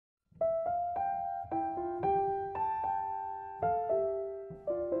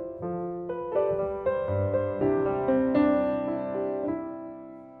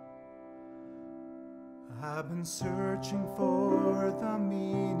been searching for the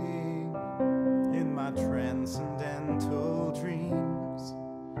meaning in my transcendental dreams.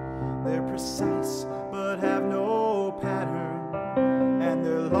 They're precise but have no pattern, and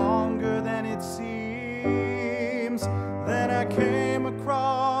they're longer than it seems. Then I came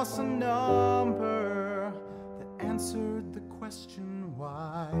across a number that answered the question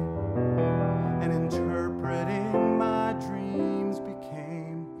why, and interpreting my dreams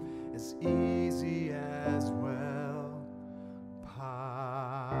became as easy as, well,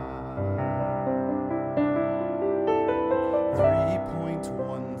 pi.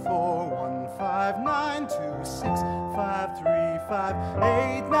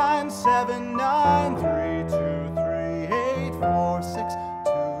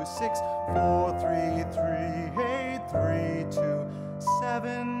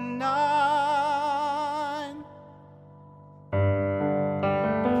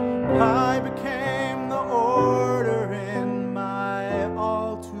 Pi became the order in my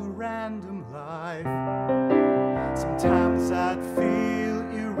all too random life. Sometimes I'd feel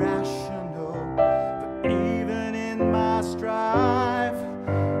irrational, but even in my strife,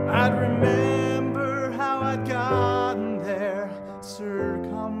 I'd remember how I'd gotten there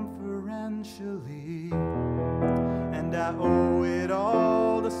circumferentially, and I owe it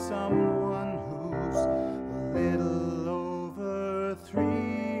all to someone who's a little over 3.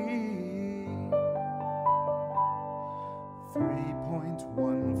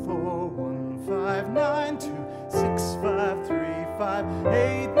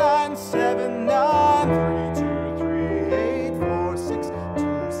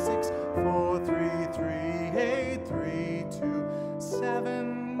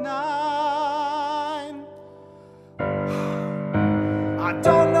 I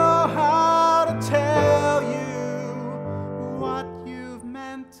don't know how to tell you what you've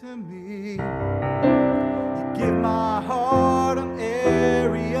meant to me. You give my heart an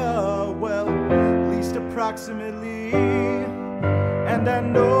area, well, at least approximately, and I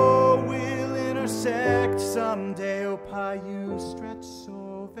know we'll intersect someday. Oh, Pi, you stretch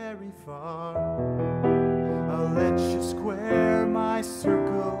so very far. I'll let you square my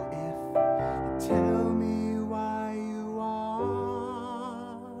circle if you tell me why you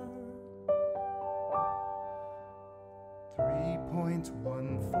are.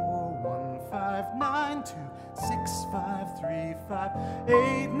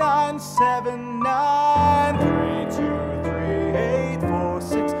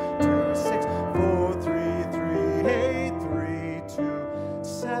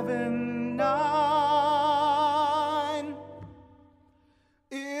 3.141592653897932384462643383279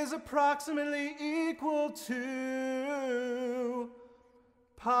 is approximately equal to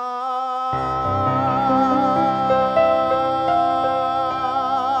pi.